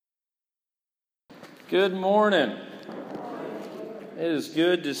Good morning. It is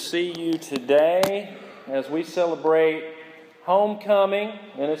good to see you today as we celebrate homecoming,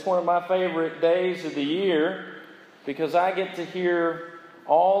 and it's one of my favorite days of the year because I get to hear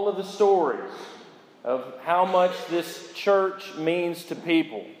all of the stories of how much this church means to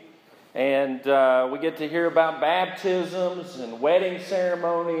people. And we get to hear about baptisms and wedding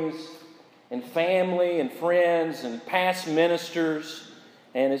ceremonies and family and friends and past ministers.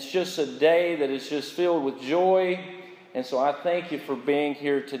 And it's just a day that is just filled with joy. And so I thank you for being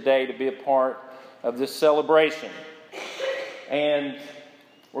here today to be a part of this celebration. And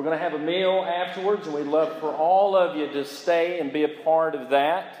we're going to have a meal afterwards, and we'd love for all of you to stay and be a part of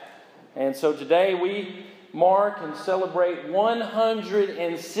that. And so today we mark and celebrate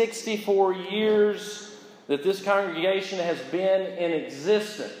 164 years that this congregation has been in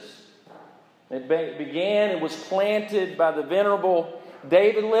existence. It began and was planted by the Venerable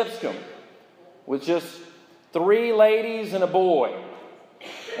David Lipscomb with just 3 ladies and a boy,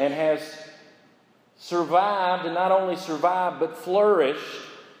 and has survived, and not only survived but flourished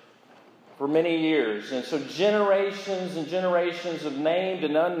for many years. And so generations and generations of named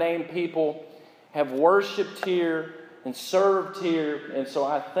and unnamed people have worshiped here and served here. And so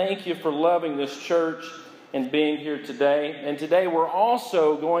I thank you for loving this church and being here today. And today we're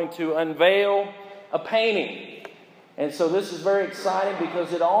also going to unveil a painting. And so this is very exciting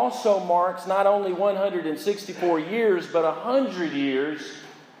because it also marks not only 164 years, but 100 years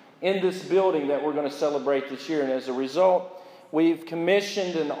in this building that we're going to celebrate this year. And as a result, we've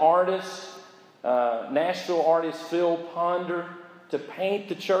commissioned an artist, Nashville artist Phil Ponder, to paint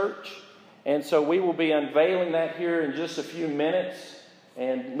the church. And so we will be unveiling that here in just a few minutes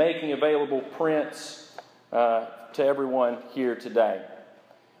and making available prints to everyone here today.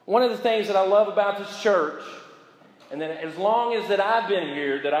 One of the things that I love about this church, and then as long as that I've been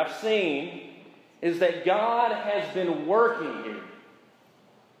here, that I've seen, is that God has been working here.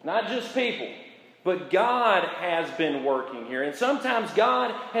 Not just people, but God has been working here. And sometimes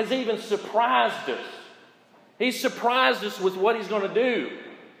God has even surprised us. He's surprised us with what He's going to do.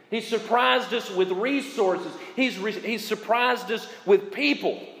 He's surprised us with resources. He's surprised us with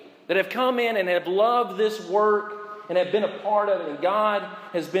people that have come in and have loved this work and have been a part of it. And God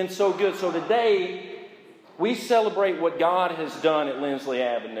has been so good. So today, we celebrate what God has done at Lindsley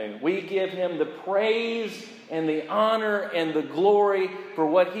Avenue. We give Him the praise and the honor and the glory for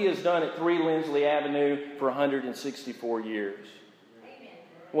what He has done at 3 Lindsley Avenue for 164 years. Amen.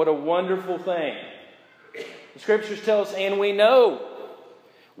 What a wonderful thing. The Scriptures tell us, and we know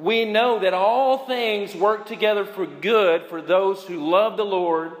that all things work together for good for those who love the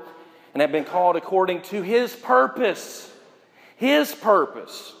Lord and have been called according to His purpose. His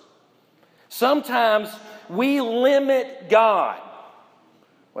purpose. Sometimes we limit God.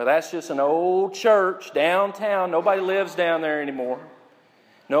 Well, that's just an old church downtown. Nobody lives down there anymore.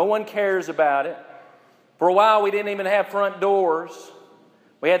 No one cares about it. For a while, we didn't even have front doors.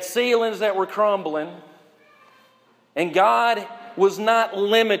 We had ceilings that were crumbling. And God was not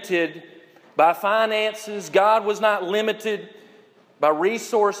limited by finances. God was not limited by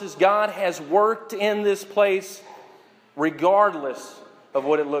resources. God has worked in this place regardless of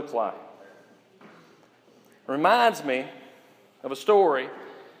what it looked like. Reminds me of a story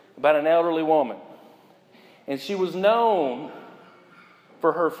about an elderly woman. And she was known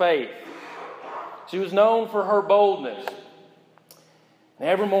for her faith. She was known for her boldness. And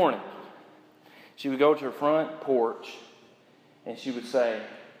every morning, she would go to her front porch and she would say,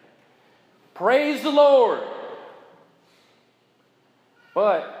 "Praise the Lord."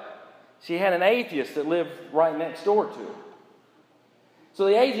 But she had an atheist that lived right next door to her. So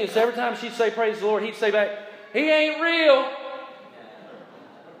the atheist, every time she'd say, "Praise the Lord," he'd say back, "He ain't real."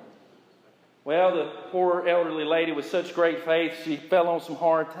 Well, the poor elderly lady with such great faith, she fell on some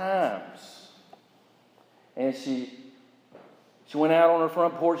hard times. And she went out on her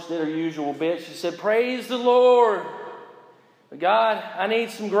front porch, did her usual bit. She said, "Praise the Lord. God, I need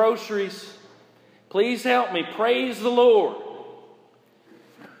some groceries. Please help me. Praise the Lord."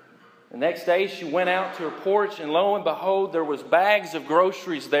 The next day, she went out to her porch, and lo and behold, there was bags of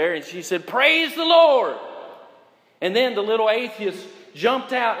groceries there. And she said, "Praise the Lord." And then the little atheist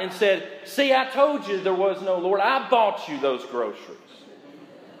jumped out and said, "See, I told you there was no Lord. I bought you those groceries."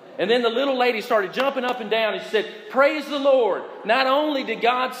 And then the little lady started jumping up and down and she said, "Praise the Lord. Not only did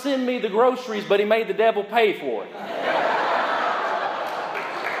God send me the groceries, but He made the devil pay for it."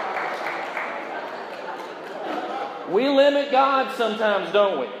 We limit God sometimes,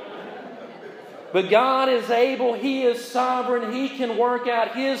 don't we? But God is able. He is sovereign. He can work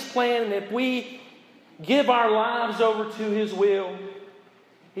out His plan. And if we give our lives over to His will,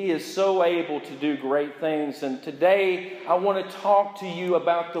 He is so able to do great things. And today I want to talk to you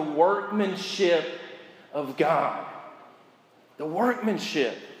about the workmanship of God. The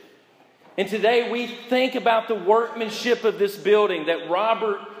workmanship. And today we think about the workmanship of this building that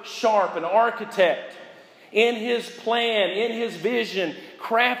Robert Sharp, an architect, in his plan, in his vision,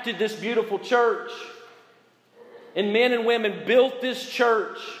 crafted this beautiful church. And men and women built this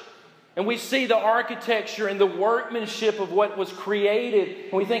church. And we see the architecture and the workmanship of what was created.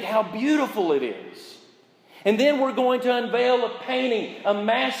 And we think how beautiful it is. And then we're going to unveil a painting, a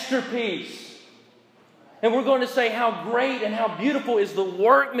masterpiece. And we're going to say how great and how beautiful is the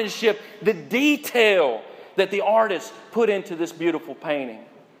workmanship, the detail that the artist put into this beautiful painting.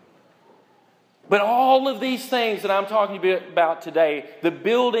 But all of these things that I'm talking about today, the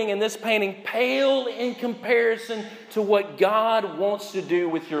building and this painting, pale in comparison to what God wants to do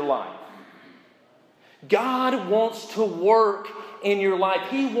with your life. God wants to work in your life.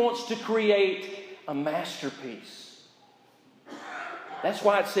 He wants to create a masterpiece. That's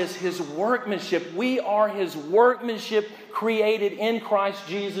why it says His workmanship. We are His workmanship created in Christ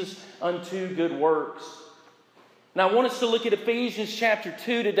Jesus unto good works. Now I want us to look at Ephesians chapter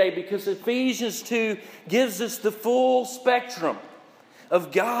 2 today, because Ephesians 2 gives us the full spectrum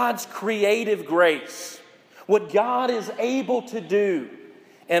of God's creative grace. What God is able to do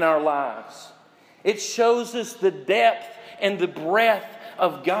in our lives. It shows us the depth and the breadth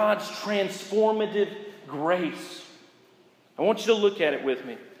of God's transformative grace. I want you to look at it with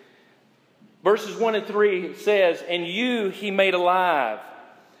me. Verses 1 and 3 says, "And you He made alive,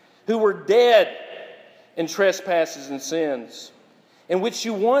 who were dead in trespasses and sins, in which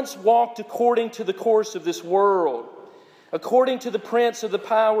you once walked according to the course of this world, according to the prince of the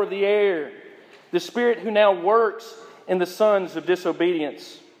power of the air, the spirit who now works in the sons of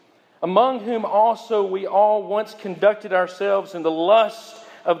disobedience, among whom also we all once conducted ourselves in the lust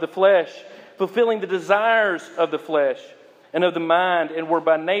of the flesh, fulfilling the desires of the flesh and of the mind, and were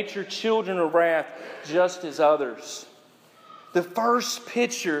by nature children of wrath, just as others." The first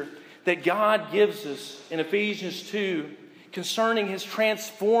picture that God gives us in Ephesians 2 concerning His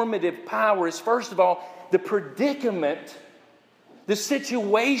transformative power is, first of all, the predicament, the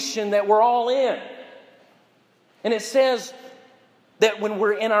situation that we're all in. And it says that when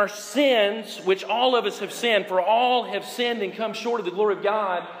we're in our sins, which all of us have sinned, for all have sinned and come short of the glory of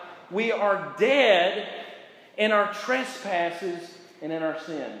God, we are dead in our trespasses and in our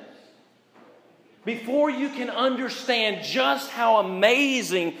sins. Before you can understand just how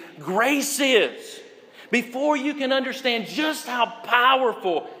amazing grace is, before you can understand just how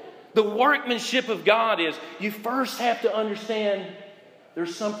powerful the workmanship of God is, you first have to understand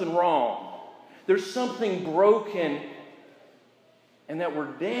there's something wrong. There's something broken, and that we're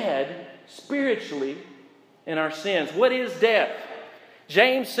dead spiritually in our sins. What is death?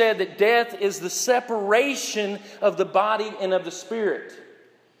 James said that death is the separation of the body and of the spirit.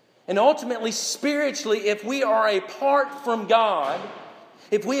 And ultimately, spiritually, if we are apart from God,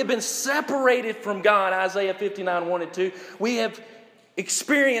 if we have been separated from God, Isaiah 59, 1 and 2, we have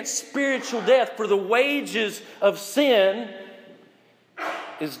experienced spiritual death. For the wages of sin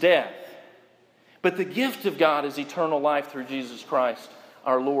is death. But the gift of God is eternal life through Jesus Christ,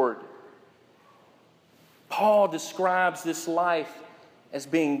 our Lord. Paul describes this life as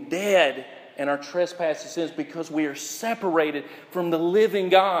being dead in our trespasses and sins because we are separated from the living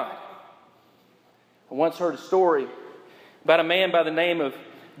God. I once heard a story about a man by the name of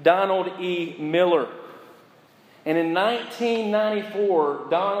Donald E. Miller. And in 1994,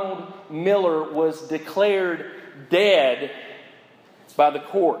 Donald Miller was declared dead by the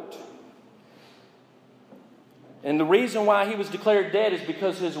court. And the reason why he was declared dead is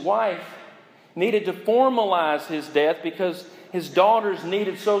because his wife needed to formalize his death because his daughters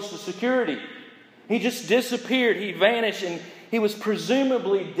needed Social Security. He just disappeared. He vanished, and he was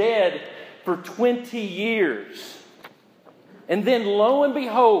presumably dead for 20 years. And then, lo and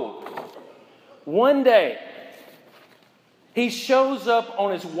behold, one day, he shows up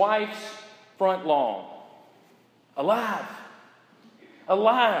on his wife's front lawn. Alive.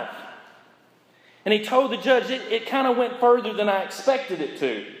 Alive. And he told the judge, it kind of went further than I expected it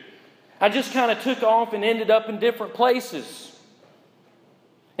to. I just kind of took off and ended up in different places.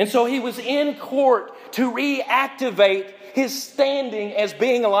 And so he was in court to reactivate his standing as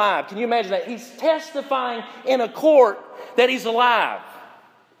being alive. Can you imagine that? He's testifying in a court that he's alive.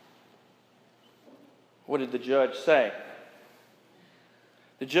 What did the judge say?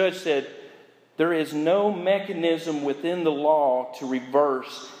 The judge said, there is no mechanism within the law to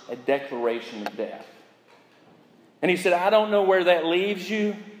reverse a declaration of death. And he said, I don't know where that leaves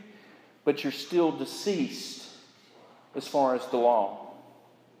you, but you're still deceased as far as the law.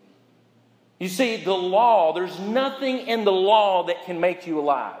 You see, the law, there's nothing in the law that can make you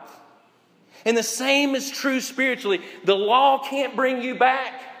alive. And the same is true spiritually. The law can't bring you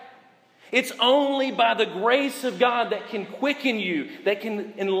back. It's only by the grace of God that can quicken you, that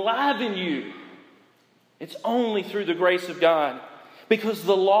can enliven you. It's only through the grace of God, because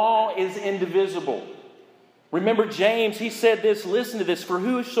the law is indivisible. Remember James, he said this, listen to this, for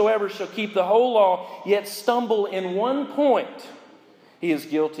whosoever shall keep the whole law, yet stumble in one point, he is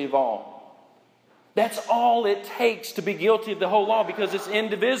guilty of all. That's all it takes to be guilty of the whole law, because it's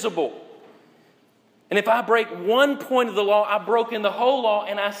indivisible. And if I break one point of the law, I've broken the whole law,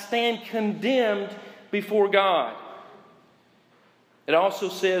 and I stand condemned before God. It also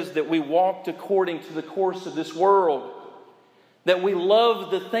says that we walked according to the course of this world, that we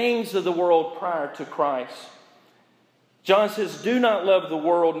love the things of the world prior to Christ. John says, do not love the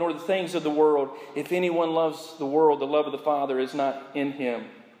world nor the things of the world. If anyone loves the world, the love of the Father is not in him.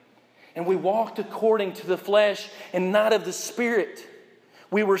 And we walked according to the flesh and not of the Spirit.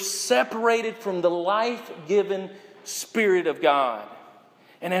 We were separated from the life-given Spirit of God.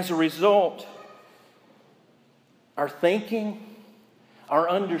 And as a result, our thinking, our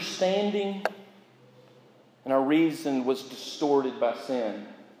understanding, and our reason was distorted by sin.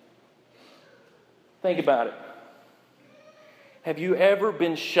 Think about it. Have you ever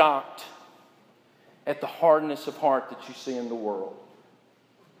been shocked at the hardness of heart that you see in the world?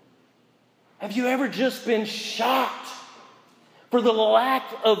 Have you ever just been shocked for the lack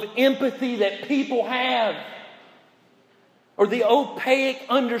of empathy that people have? Or the opaque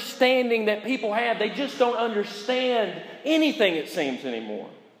understanding that people have? They just don't understand anything, it seems, anymore.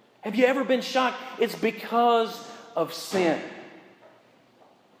 Have you ever been shocked? It's because of sin.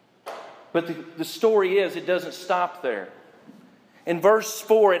 But the story is, it doesn't stop there. In verse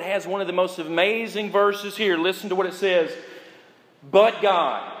 4, it has one of the most amazing verses here. Listen to what it says. But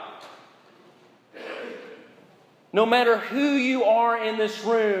God. No matter who you are in this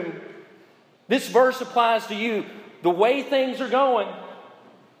room, this verse applies to you. The way things are going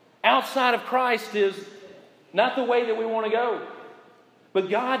outside of Christ is not the way that we want to go. But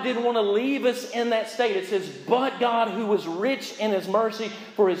God didn't want to leave us in that state. It says, but God, who was rich in His mercy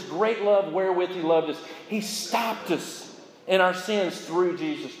for His great love wherewith He loved us. He stopped us in our sins through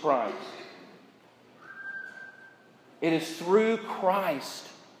Jesus Christ. It is through Christ.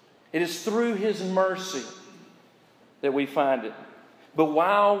 It is through His mercy that we find it. But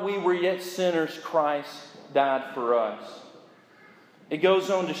while we were yet sinners, Christ died for us. It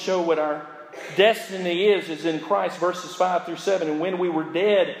goes on to show what our destiny is in Christ, verses 5 through 7. And when we were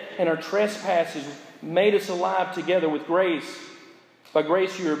dead in our trespasses, made us alive together with grace. By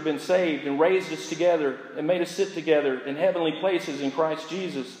grace you have been saved, and raised us together, and made us sit together in heavenly places in Christ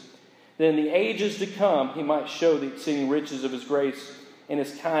Jesus, that in the ages to come He might show the exceeding riches of His grace and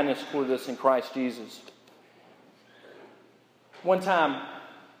His kindness toward us in Christ Jesus. One time,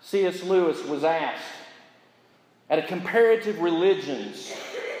 C.S. Lewis was asked at a comparative religions,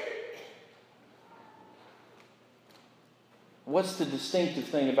 what's the distinctive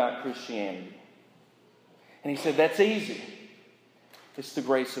thing about Christianity? And he said, that's easy. It's the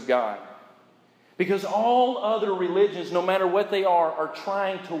grace of God. Because all other religions, no matter what they are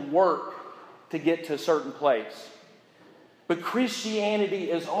trying to work to get to a certain place. But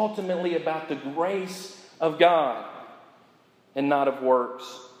Christianity is ultimately about the grace of God and not of works.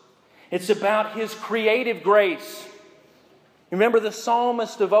 It's about His creative grace. Remember the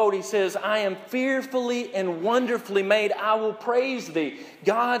psalmist of old, he says, I am fearfully and wonderfully made. I will praise Thee.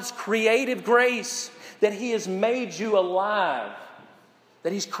 God's creative grace, that He has made you alive,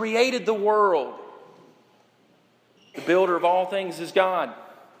 that He's created the world. The builder of all things is God.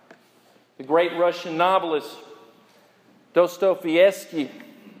 The great Russian novelist Dostoevsky,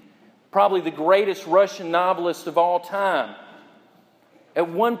 probably the greatest Russian novelist of all time. At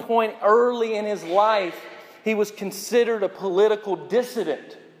one point early in his life, he was considered a political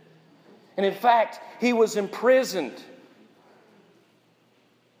dissident. And in fact, he was imprisoned.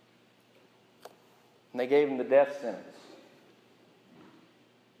 And they gave him the death sentence.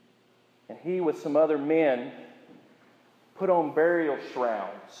 And he, with some other men, put on burial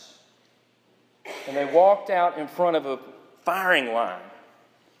shrouds. And they walked out in front of a firing line.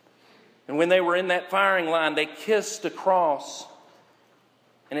 And when they were in that firing line, they kissed a cross.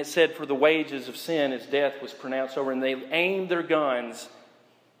 And it said, for the wages of sin is death, was pronounced over. And they aimed their guns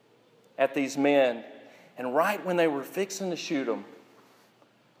at these men. And right when they were fixing to shoot them,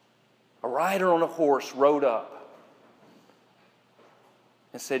 a rider on a horse rode up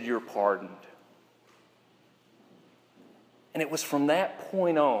and said, you're pardoned. And it was from that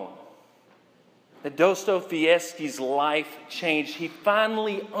point on that Dostoevsky's life changed. He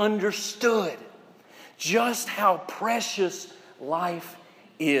finally understood just how precious life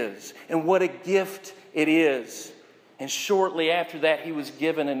is and what a gift it is. And shortly after that, he was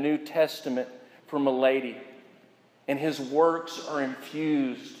given a New Testament from a lady. And his works are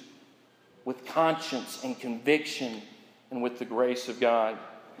infused with conscience and conviction and with the grace of God.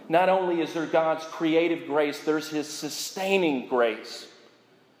 Not only is there God's creative grace, there's His sustaining grace.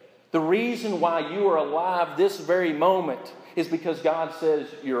 The reason why you are alive this very moment is because God says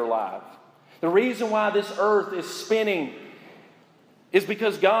you're alive. The reason why this earth is spinning is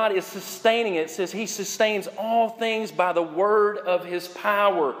because God is sustaining it. It says He sustains all things by the word of His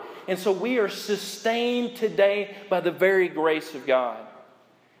power. And so we are sustained today by the very grace of God.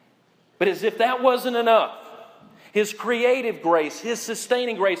 But as if that wasn't enough, His creative grace, His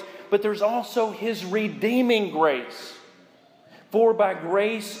sustaining grace, but there's also His redeeming grace. For by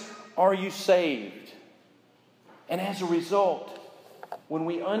grace are you saved. And as a result, when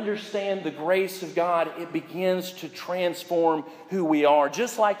we understand the grace of God, it begins to transform who we are.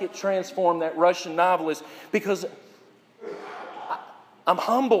 Just like it transformed that Russian novelist, because I'm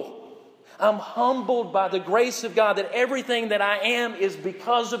humble. I'm humbled by the grace of God, that everything that I am is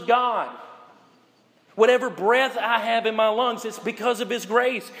because of God. Whatever breath I have in my lungs, it's because of His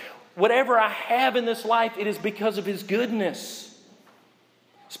grace. Whatever I have in this life, it is because of His goodness.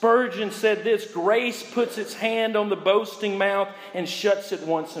 Spurgeon said this: grace puts its hand on the boasting mouth and shuts it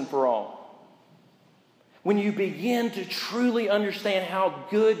once and for all. When you begin to truly understand how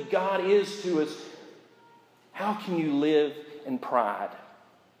good God is to us, how can you live in pride?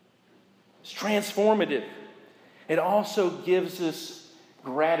 It's transformative. It also gives us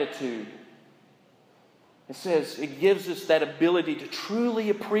gratitude. It says it gives us that ability to truly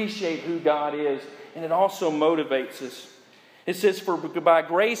appreciate who God is, and it also motivates us. It says, for by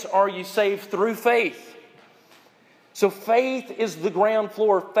grace are you saved through faith. So faith is the ground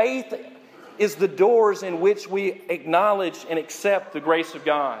floor. Faith is the doors in which we acknowledge and accept the grace of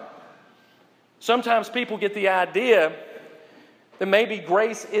God. Sometimes people get the idea that maybe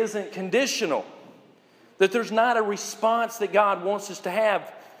grace isn't conditional, that there's not a response that God wants us to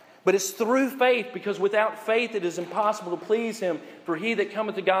have. But it's through faith, because without faith it is impossible to please Him. For he that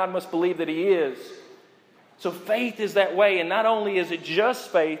cometh to God must believe that He is. So faith is that way, and not only is it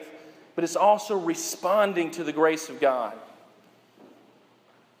just faith, but it's also responding to the grace of God.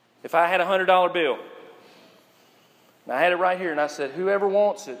 If I had a $100 bill, and I had it right here, and I said, whoever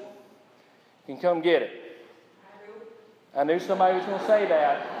wants it can come get it. I knew somebody was going to say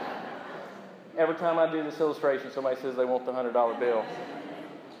that. Every time I do this illustration, somebody says they want the $100 bill.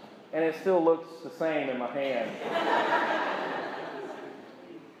 And it still looks the same in my hand.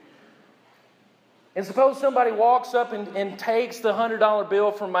 And suppose somebody walks up and takes the $100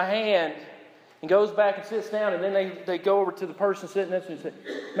 bill from my hand and goes back and sits down, and then they go over to the person sitting next to me and say,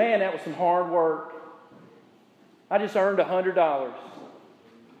 man, that was some hard work. I just earned $100.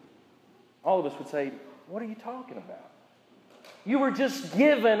 All of us would say, what are you talking about? You were just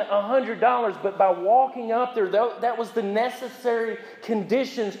given $100, but by walking up there, that was the necessary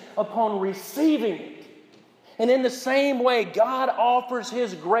conditions upon receiving it. And in the same way, God offers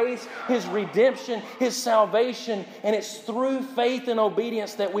His grace, His redemption, His salvation, and it's through faith and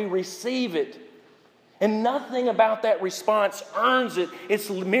obedience that we receive it. And nothing about that response earns it. It's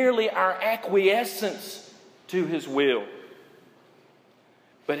merely our acquiescence to His will.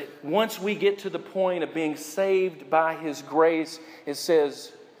 But once we get to the point of being saved by His grace, it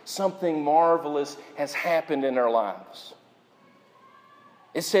says something marvelous has happened in our lives.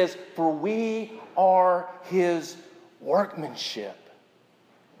 It says, for we are His workmanship.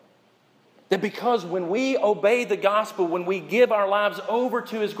 That because when we obey the gospel, when we give our lives over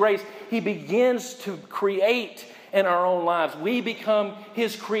to His grace, He begins to create in our own lives. We become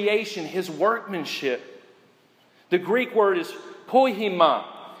His creation, His workmanship. The Greek word is poiema,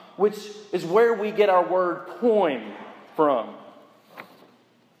 which is where we get our word poem from.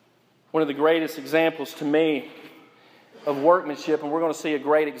 One of the greatest examples to me of workmanship, and we're going to see a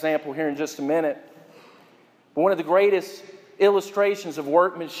great example here in just a minute. But one of the greatest illustrations of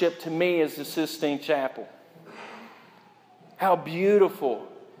workmanship to me is the Sistine Chapel. How beautiful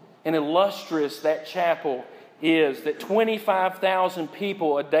and illustrious that chapel is, that 25,000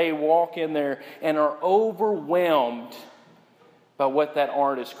 people a day walk in there and are overwhelmed by what that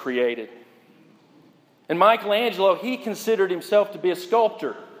artist created. And Michelangelo, he considered himself to be a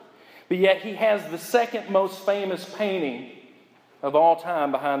sculptor, but yet he has the second most famous painting of all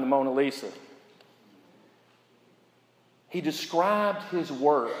time behind the Mona Lisa. He described his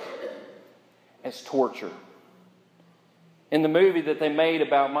work as torture. In the movie that they made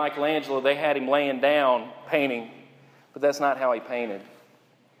about Michelangelo, they had him laying down painting, but that's not how he painted.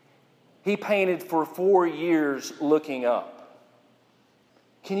 He painted for 4 years looking up.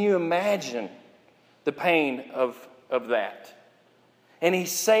 Can you imagine the pain of that? And he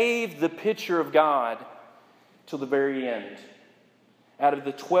saved the picture of God till the very end. Out of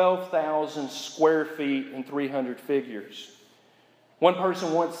the 12,000 square feet and 300 figures. One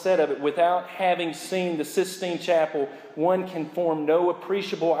person once said of it, without having seen the Sistine Chapel, one can form no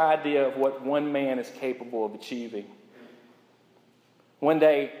appreciable idea of what one man is capable of achieving. One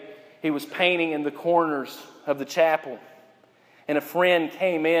day, he was painting in the corners of the chapel, and a friend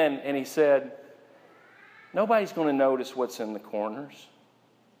came in and he said, "Nobody's going to notice what's in the corners."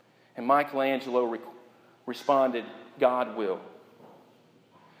 And Michelangelo responded, "God will.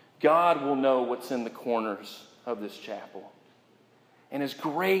 God will know what's in the corners of this chapel." And as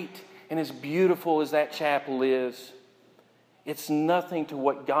great and as beautiful as that chapel is, it's nothing to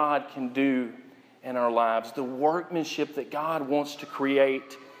what God can do in our lives. The workmanship that God wants to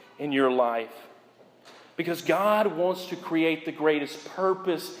create in your life. Because God wants to create the greatest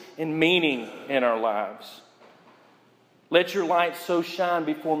purpose and meaning in our lives. Let your light so shine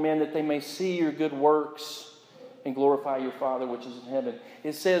before men that they may see your good works and glorify your Father which is in heaven.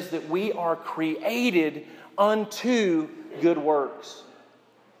 It says that we are created unto good works.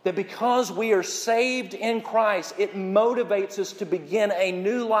 That because we are saved in Christ, it motivates us to begin a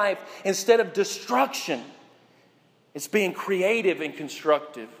new life instead of destruction. It's being creative and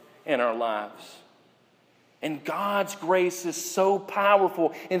constructive in our lives. And God's grace is so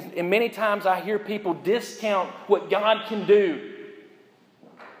powerful. And many times I hear people discount what God can do.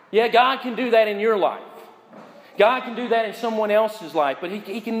 Yeah, God can do that in your life. God can do that in someone else's life. But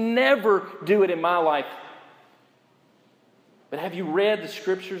He can never do it in my life. But have you read the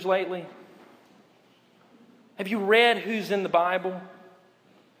Scriptures lately? Have you read who's in the Bible?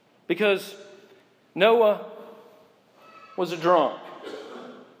 Because Noah was a drunk.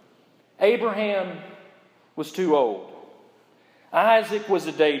 Abraham was too old. Isaac was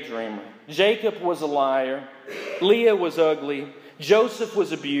a daydreamer. Jacob was a liar. Leah was ugly. Joseph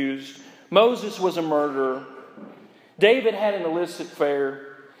was abused. Moses was a murderer. David had an illicit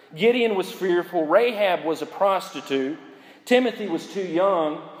affair. Gideon was fearful. Rahab was a prostitute. Timothy was too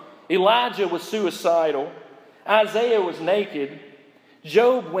young. Elijah was suicidal. Isaiah was naked.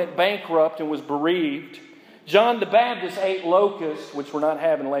 Job went bankrupt and was bereaved. John the Baptist ate locusts, which we're not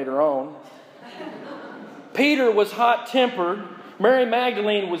having later on. Peter was hot-tempered. Mary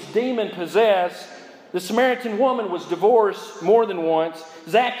Magdalene was demon-possessed. The Samaritan woman was divorced more than once.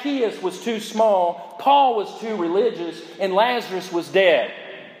 Zacchaeus was too small. Paul was too religious. And Lazarus was dead.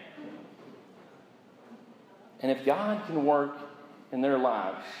 And if God can work in their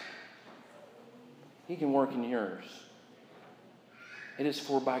lives, He can work in yours. It is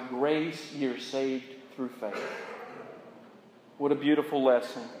for by grace ye are saved through faith. What a beautiful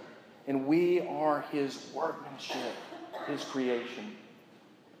lesson. And we are His workmanship, His creation.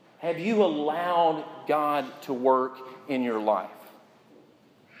 Have you allowed God to work in your life?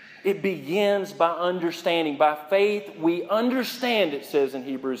 It begins by understanding. By faith, we understand, it says in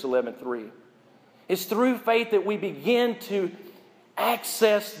Hebrews 11:3. It's through faith that we begin to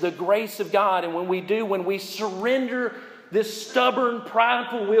access the grace of God. And when we do, when we surrender this stubborn,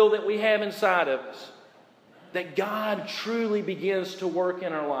 prideful will that we have inside of us, that God truly begins to work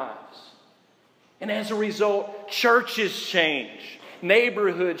in our lives. And as a result, churches change,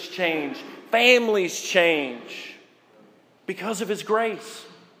 neighborhoods change, families change because of His grace,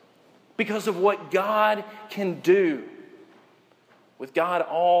 because of what God can do. With God,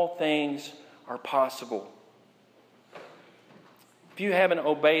 all things are possible. If you haven't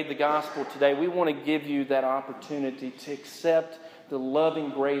obeyed the gospel today, we want to give you that opportunity to accept the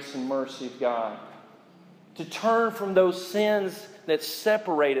loving grace and mercy of God. To turn from those sins that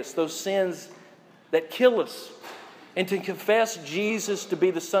separate us, those sins that kill us, and to confess Jesus to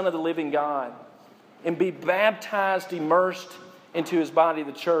be the Son of the living God and be baptized, immersed into His body,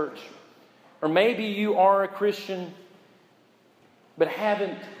 the church. Or maybe you are a Christian but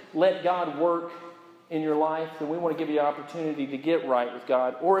haven't let God work in your life, then we want to give you the opportunity to get right with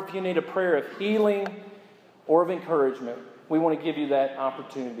God. Or if you need a prayer of healing or of encouragement, we want to give you that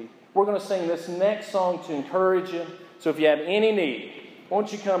opportunity. We're going to sing this next song to encourage you. So if you have any need,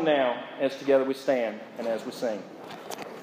 won't you come now as together we stand and as we sing.